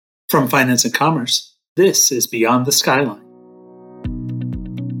From Finance and Commerce, this is Beyond the Skyline,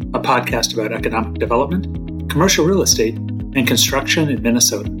 a podcast about economic development, commercial real estate, and construction in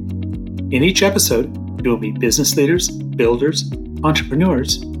Minnesota. In each episode, you will meet business leaders, builders,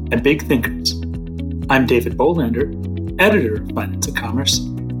 entrepreneurs, and big thinkers. I'm David Bolander, editor of Finance and Commerce.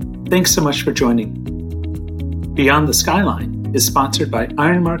 Thanks so much for joining me. Beyond the Skyline is sponsored by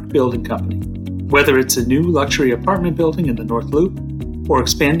Ironmark Building Company. Whether it's a new luxury apartment building in the North Loop or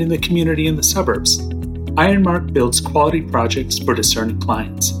expanding the community in the suburbs, Ironmark builds quality projects for discerning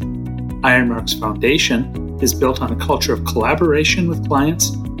clients. Ironmark's foundation is built on a culture of collaboration with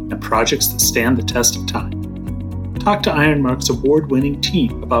clients and projects that stand the test of time. Talk to Ironmark's award-winning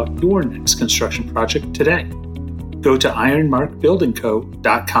team about your next construction project today. Go to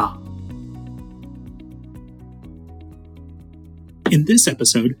ironmarkbuildingco.com. In this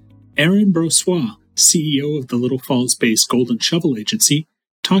episode, Aaron Brossoit, CEO of the Little Falls-based Golden Shovel Agency,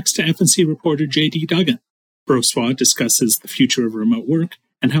 talks to FNC reporter J.D. Duggan. Brossoit discusses the future of remote work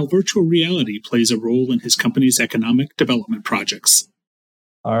and how virtual reality plays a role in his company's economic development projects.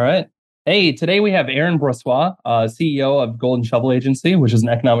 All right. Hey, today we have Aaron Brossoit, CEO of Golden Shovel Agency, which is an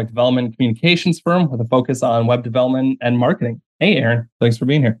economic development communications firm with a focus on web development and marketing. Hey, Aaron, thanks for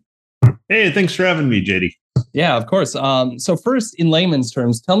being here. Hey, thanks for having me, JD. Yeah, of course. So first, in layman's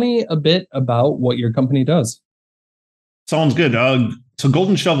terms, tell me a bit about what your company does. Sounds good. So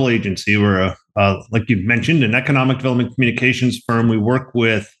Golden Shovel Agency, we're, like you mentioned, an economic development communications firm. We work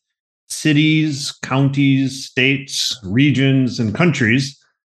with cities, counties, states, regions, and countries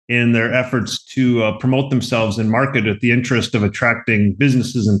in their efforts to promote themselves and market at the interest of attracting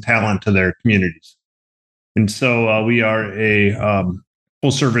businesses and talent to their communities. And so we are a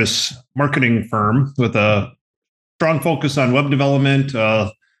full-service marketing firm with a strong focus on web development,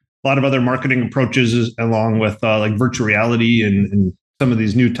 a lot of other marketing approaches, along with like virtual reality and some of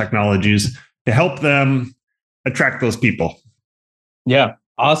these new technologies to help them attract those people. Yeah,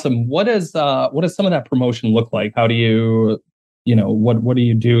 awesome. What does some of that promotion look like? How do you what do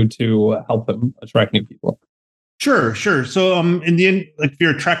you do to help them attract new people? Sure. So in the end, like if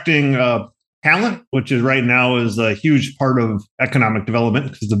you're attracting talent, which is right now is a huge part of economic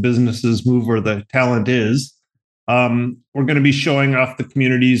development because the businesses move where the talent is. We're going to be showing off the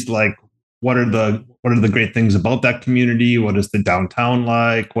communities, like what are the great things about that community? What is the downtown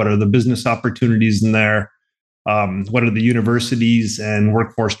like? What are the business opportunities in there? What are the universities and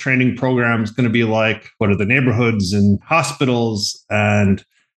workforce training programs going to be like? What are the neighborhoods and hospitals and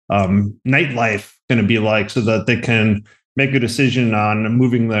nightlife going to be like, so that they can make a decision on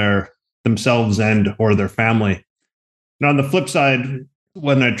moving themselves and or their family. And on the flip side,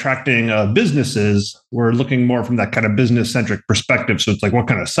 when attracting businesses, we're looking more from that kind of business-centric perspective. So it's like, what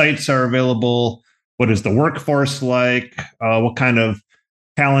kind of sites are available? What is the workforce like? What kind of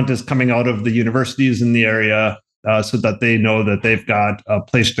talent is coming out of the universities in the area, so that they know that they've got a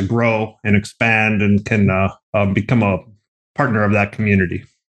place to grow and expand and can become a partner of that community.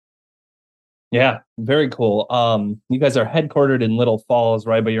 Yeah, very cool. You guys are headquartered in Little Falls,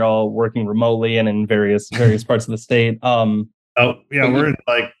 right? But you're all working remotely and in various parts of the state. We're in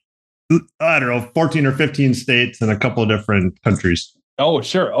like, I don't know, 14 or 15 states and a couple of different countries. Oh,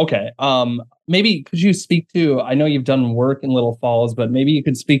 sure. Okay. Maybe could you speak to, I know you've done work in Little Falls, but maybe you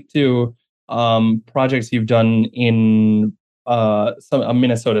could speak to projects you've done in a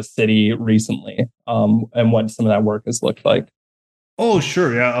Minnesota city recently, and what some of that work has looked like. Oh,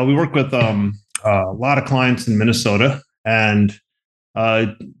 sure. Yeah. We work with a lot of clients in Minnesota and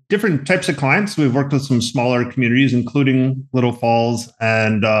different types of clients. We've worked with some smaller communities, including Little Falls,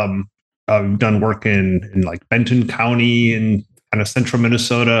 and we've done work in like Benton County and kind of central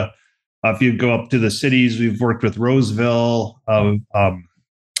Minnesota. If you go up to the cities, we've worked with Roseville.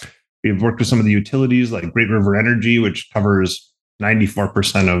 We've worked with some of the utilities like Great River Energy, which covers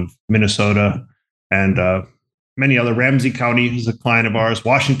 94% of Minnesota, and many other. Ramsey County is a client of ours.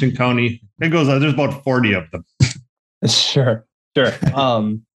 Washington County. It goes. There's about 40 of them. Sure.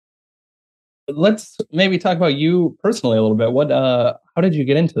 Let's maybe talk about you personally a little bit. How did you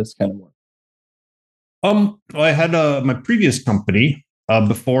get into this kind of work? I had my previous company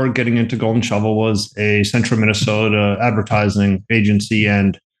before getting into Golden Shovel was a central Minnesota advertising agency,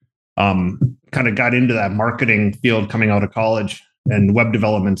 and kind of got into that marketing field coming out of college and web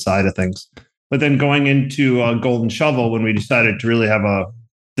development side of things. But then going into Golden Shovel, when we decided to really have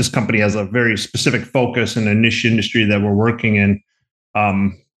this company has a very specific focus in a niche industry that we're working in,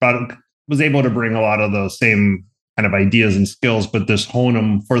 but was able to bring a lot of those same kind of ideas and skills, but just hone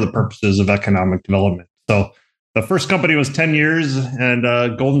them for the purposes of economic development. So the first company was 10 years and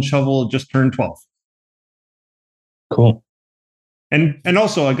Golden Shovel just turned 12. Cool. And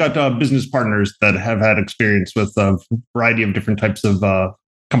also I got business partners that have had experience with a variety of different types of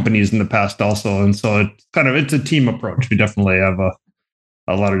companies in the past also. And so it's a team approach. We definitely have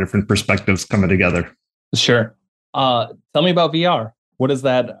a lot of different perspectives coming together. Sure. Tell me about VR. What does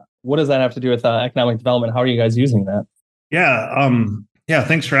that have to do with economic development? How are you guys using that? Yeah,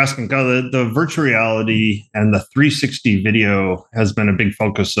 thanks for asking. The virtual reality and the 360 video has been a big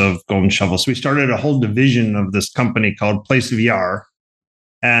focus of Golden Shovel. So we started a whole division of this company called Place VR.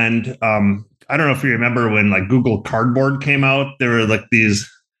 And I don't know if you remember when like Google Cardboard came out, there were like these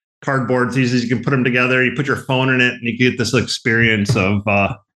cardboards, you can put them together, you put your phone in it and you get this experience of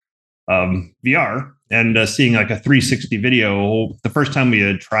VR and seeing like a 360 video. The first time we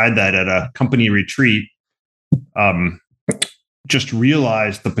had tried that at a company retreat, just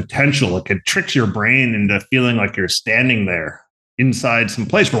realized the potential. Like it tricks your brain into feeling like you're standing there inside some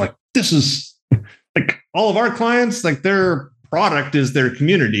place. We're like, this is like all of our clients, like their product is their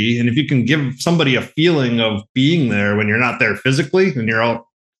community. And if you can give somebody a feeling of being there when you're not there physically, and you're out,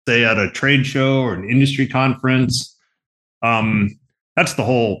 say, at a trade show or an industry conference, that's the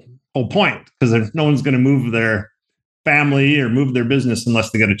whole point, because no one's going to move their family or move their business unless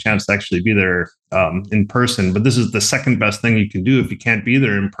they get a chance to actually be there in person. But this is the second best thing you can do if you can't be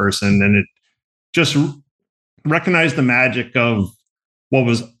there in person. And it just recognized the magic of what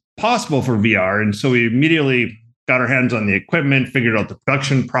was possible for VR. And so we immediately got our hands on the equipment, figured out the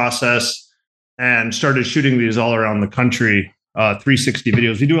production process, and started shooting these all around the country, 360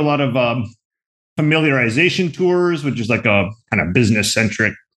 videos. We do a lot of familiarization tours, which is like a kind of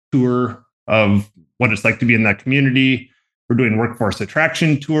business-centric tour of what it's like to be in that community. We're doing workforce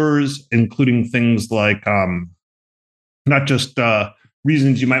attraction tours, including things like not just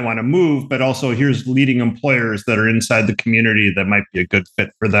reasons you might want to move, but also here's leading employers that are inside the community that might be a good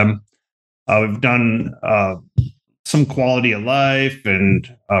fit for them. We've done some quality of life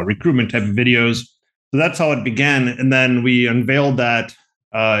and recruitment type of videos. So that's how it began. And then we unveiled that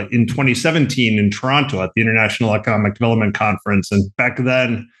in 2017 in Toronto at the International Economic Development Conference. And back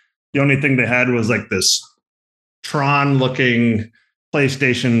then, the only thing they had was like this Tron-looking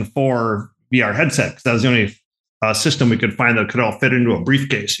PlayStation 4 VR headset, because that was the only system we could find that could all fit into a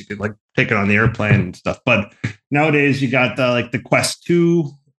briefcase. You could like take it on the airplane and stuff. But nowadays, you got like the Quest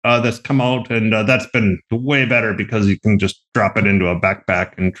 2 that's come out, and that's been way better because you can just drop it into a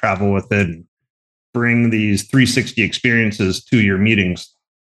backpack and travel with it and bring these 360 experiences to your meetings.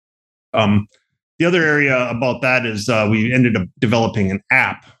 The other area about that is we ended up developing an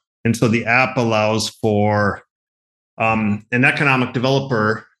app. And so the app allows for an economic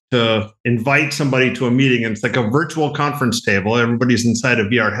developer to invite somebody to a meeting. And it's like a virtual conference table. Everybody's inside a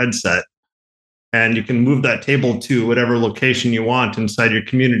VR headset. And you can move that table to whatever location you want inside your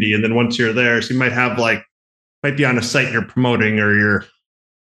community. And then once you're there, so you might be on a site you're promoting or your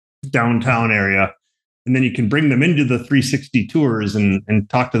downtown area. And then you can bring them into the 360 tours and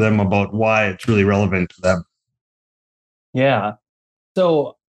talk to them about why it's really relevant to them. Yeah.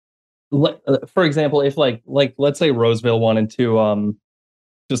 So, for example, if like let's say Roseville wanted to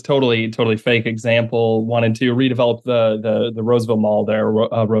just totally fake example, wanted to redevelop the Roseville Mall there,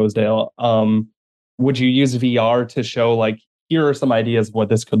 Rosedale. Would you use VR to show like, here are some ideas of what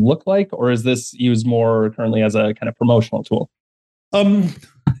this could look like, or is this used more currently as a kind of promotional tool?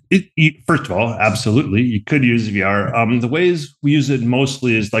 First of all, absolutely, you could use VR. The ways we use it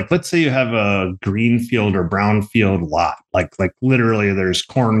mostly is like, let's say you have a greenfield or brownfield lot, like literally there's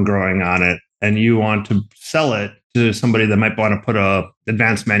corn growing on it, and you want to sell it to somebody that might want to put a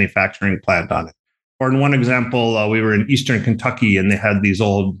advanced manufacturing plant on it. Or in one example, we were in Eastern Kentucky, and they had these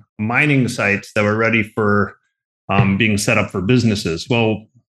old mining sites that were ready for being set up for businesses. Well,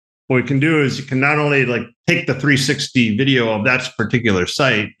 what we can do is you can not only like take the 360 video of that particular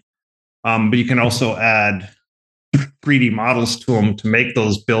site, but you can also add 3D models to them to make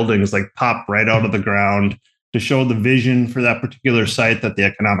those buildings like pop right out of the ground, to show the vision for that particular site that the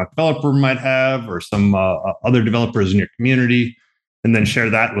economic developer might have, or some other developers in your community, and then share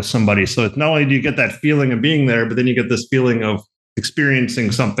that with somebody. So it's not only do you get that feeling of being there, but then you get this feeling of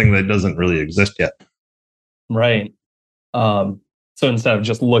experiencing something that doesn't really exist yet. Right. So instead of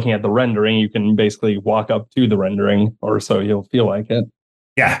just looking at the rendering, you can basically walk up to the rendering, or so you'll feel like it.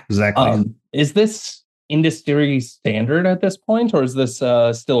 Yeah, exactly. Is this industry standard at this point, or is this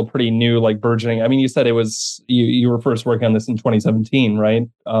still a pretty new, like burgeoning? I mean, you said it was you were first working on this in 2017, right?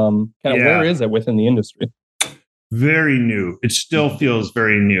 Where is it within the industry? Very new. It still feels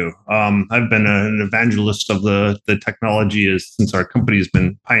very new. I've been an evangelist of the technology since our company's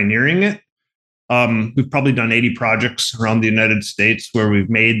been pioneering it. We've probably done 80 projects around the United States where we've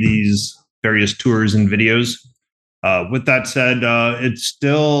made these various tours and videos. With that said, it's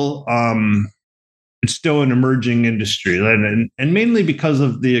still an emerging industry, and mainly because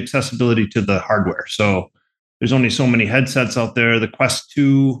of the accessibility to the hardware. So there's only so many headsets out there. The Quest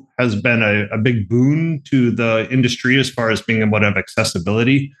 2 has been a big boon to the industry as far as being able to have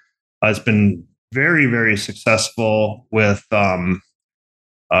accessibility. It's been very, very successful with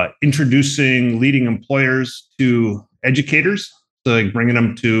introducing leading employers to educators, so like bringing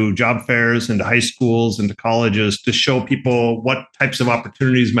them to job fairs and to high schools and to colleges to show people what types of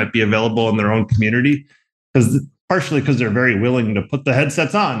opportunities might be available in their own community. Partially because they're very willing to put the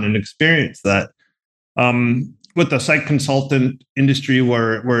headsets on and experience that. With the site consultant industry,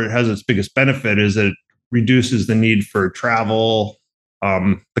 where it has its biggest benefit is that it reduces the need for travel,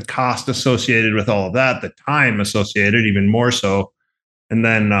 the cost associated with all of that, the time associated even more so. And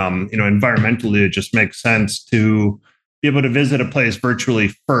then, environmentally, it just makes sense to be able to visit a place virtually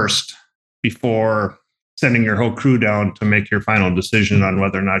first before sending your whole crew down to make your final decision on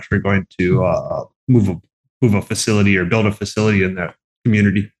whether or not you're going to move a facility or build a facility in that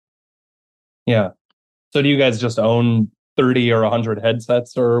community. Yeah. So do you guys just own 30 or 100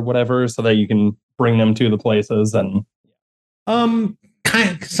 headsets or whatever so that you can bring them to the places? And yeah.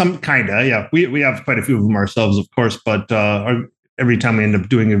 We have quite a few of them ourselves, of course, but every time we end up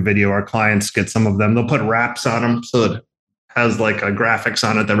doing a video, our clients get some of them. They'll put wraps on them so that it has like a graphics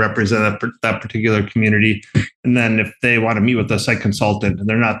on it that represent that particular community. And then if they want to meet with a site consultant and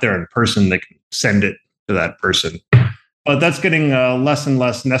they're not there in person, they can send it to that person. But that's getting less and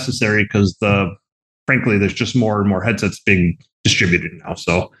less necessary because frankly, there's just more and more headsets being distributed now.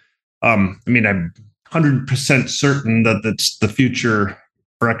 So, I'm 100% certain that that's the future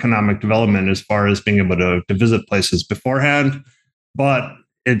for economic development as far as being able to visit places beforehand. But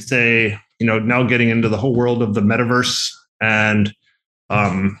it's now getting into the whole world of the metaverse and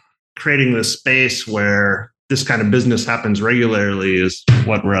creating this space where this kind of business happens regularly is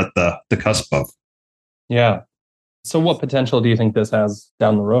what we're at the cusp of. Yeah. So what potential do you think this has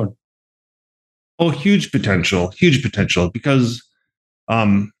down the road? Oh, huge potential because,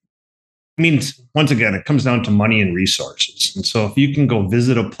 once again, it comes down to money and resources. And so if you can go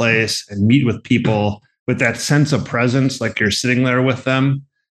visit a place and meet with people with that sense of presence, like you're sitting there with them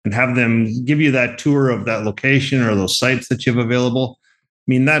and have them give you that tour of that location or those sites that you have available,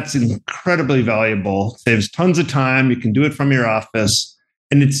 that's incredibly valuable. Saves tons of time. You can do it from your office.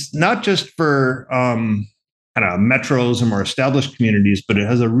 And it's not just for kind of metros or more established communities, but it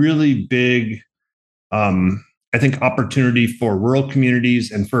has a really big opportunity for rural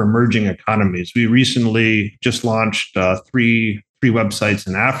communities and for emerging economies. We recently just launched three websites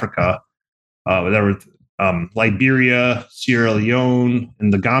in Africa. There were Liberia, Sierra Leone,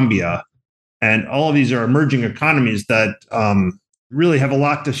 and the Gambia. And all of these are emerging economies that really have a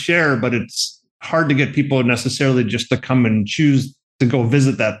lot to share, but it's hard to get people necessarily just to come and choose to go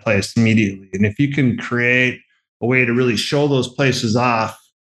visit that place immediately. And if you can create a way to really show those places off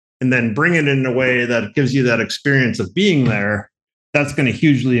and then bring it in a way that gives you that experience of being there, that's going to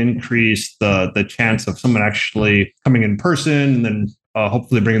hugely increase the chance of someone actually coming in person and then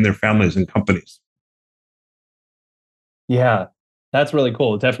hopefully bringing their families and companies. Yeah, that's really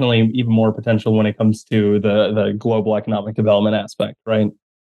cool. Definitely even more potential when it comes to the global economic development aspect, right?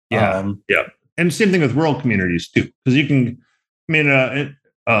 Yeah. And same thing with rural communities too, because you can,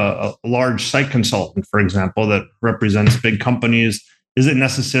 a large site consultant, for example, that represents big companies isn't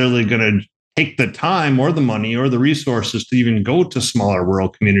necessarily going to take the time or the money or the resources to even go to smaller rural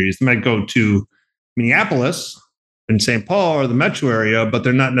communities. They might go to Minneapolis and St. Paul or the metro area, but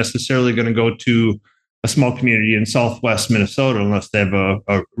they're not necessarily going to go to a small community in Southwest Minnesota unless they have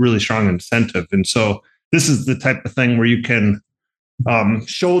a really strong incentive. And so this is the type of thing where you can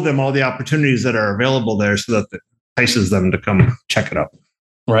show them all the opportunities that are available there so that it entices them to come check it out.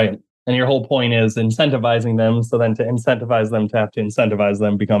 Right. And your whole point is incentivizing them. So then to incentivize them to have to incentivize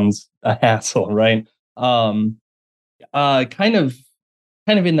them becomes a hassle, right? Kind of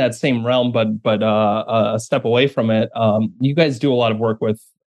in that same realm, but a step away from it. You guys do a lot of work with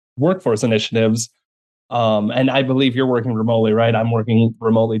workforce initiatives. And I believe you're working remotely, right? I'm working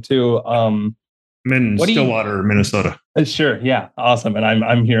remotely too. I'm in Stillwater, Minnesota. Sure. Yeah. Awesome. And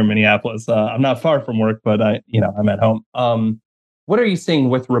I'm here in Minneapolis. I'm not far from work, but I'm at home. What are you seeing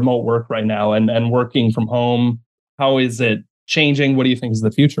with remote work right now and working from home? How is it changing? What do you think is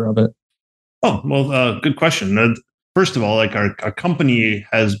the future of it? Oh, well, good question. First of all, our company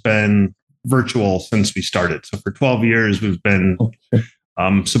has been virtual since we started. So for 12 years, we've been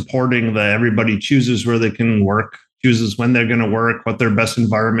supporting that everybody chooses where they can work, chooses when they're going to work, what their best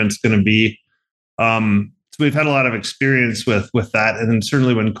environment's going to be. It's we've had a lot of experience with that. And then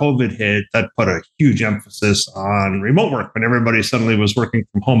certainly when COVID hit, that put a huge emphasis on remote work when everybody suddenly was working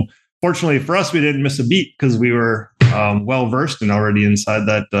from home. Fortunately for us, we didn't miss a beat because we were well versed and already inside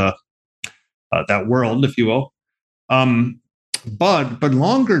that world, if you will. But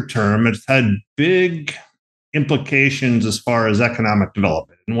longer term, it's had big implications as far as economic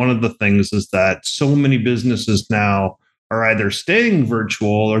development. And one of the things is that so many businesses now are either staying virtual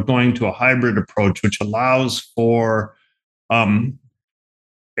or going to a hybrid approach, which allows for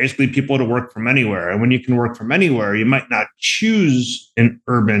basically people to work from anywhere. And when you can work from anywhere, you might not choose an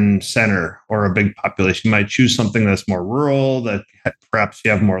urban center or a big population. You might choose something that's more rural, that perhaps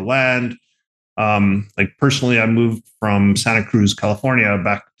you have more land. Like personally, I moved from Santa Cruz, California,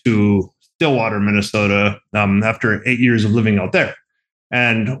 back to Stillwater, Minnesota, after 8 years of living out there.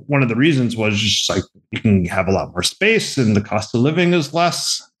 And one of the reasons was just like you can have a lot more space and the cost of living is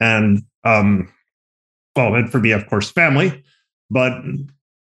less. And and for me, of course, family. But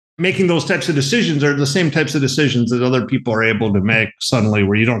making those types of decisions are the same types of decisions that other people are able to make suddenly,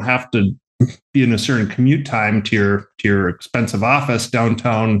 where you don't have to be in a certain commute time to your expensive office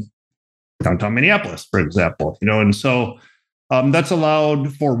downtown Minneapolis, for example. And so that's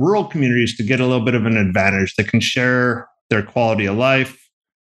allowed for rural communities to get a little bit of an advantage. They can share their quality of life.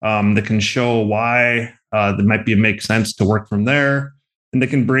 They can show why it might make sense to work from there. And they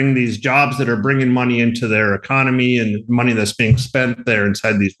can bring these jobs that are bringing money into their economy and money that's being spent there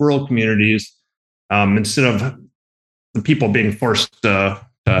inside these rural communities, instead of the people being forced to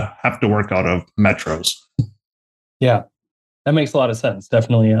have to work out of metros. Yeah, that makes a lot of sense.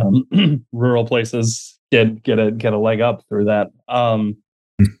 Definitely, rural places get a leg up through that. I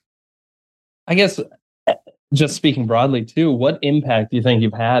guess, just speaking broadly too, what impact do you think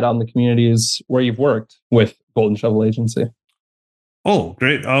you've had on the communities where you've worked with Golden Shovel Agency? Oh,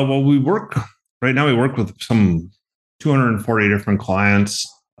 great. Well, right now we work with some 240 different clients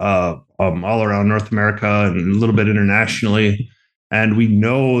all around North America and a little bit internationally. And we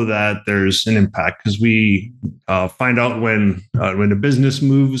know that there's an impact because we find out when a business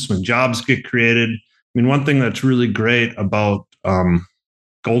moves, when jobs get created. I mean, one thing that's really great about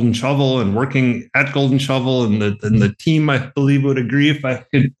Golden Shovel and working at Golden Shovel and the team, I believe, would agree if I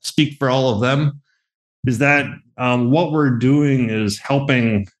could speak for all of them, is that what we're doing is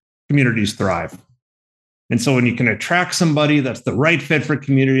helping communities thrive. And so when you can attract somebody that's the right fit for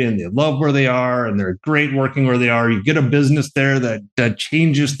community and they love where they are and they're great working where they are, you get a business there that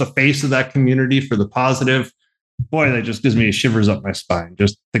changes the face of that community for the positive. Boy, that just gives me shivers up my spine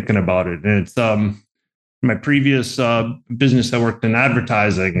just thinking about it. And it's my previous business, I worked in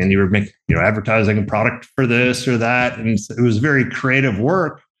advertising, and you were making advertising a product for this or that, and it was very creative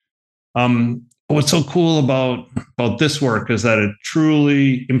work. What's so cool about this work is that it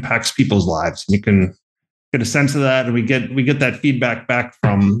truly impacts people's lives, and you can get a sense of that. And we get that feedback back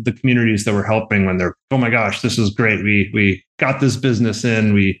from the communities that we're helping when they're, oh my gosh, this is great. We got this business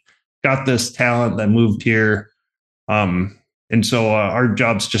in, we got this talent that moved here, and so our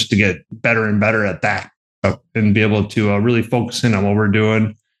job's just to get better and better at that. And be able to really focus in on what we're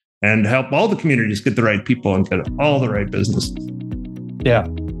doing and help all the communities get the right people and get all the right businesses. Yeah.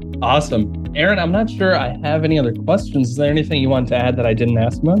 Awesome. Aaron, I'm not sure I have any other questions. Is there anything you want to add that I didn't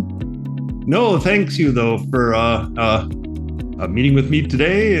ask about? No, thanks you though for meeting with me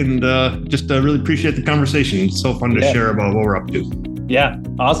today, and just really appreciate the conversation. It's so fun to share about what we're up to. Yeah.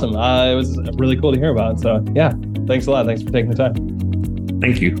 Awesome. It was really cool to hear about. So yeah, thanks a lot. Thanks for taking the time.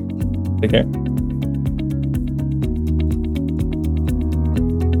 Thank you. Take care.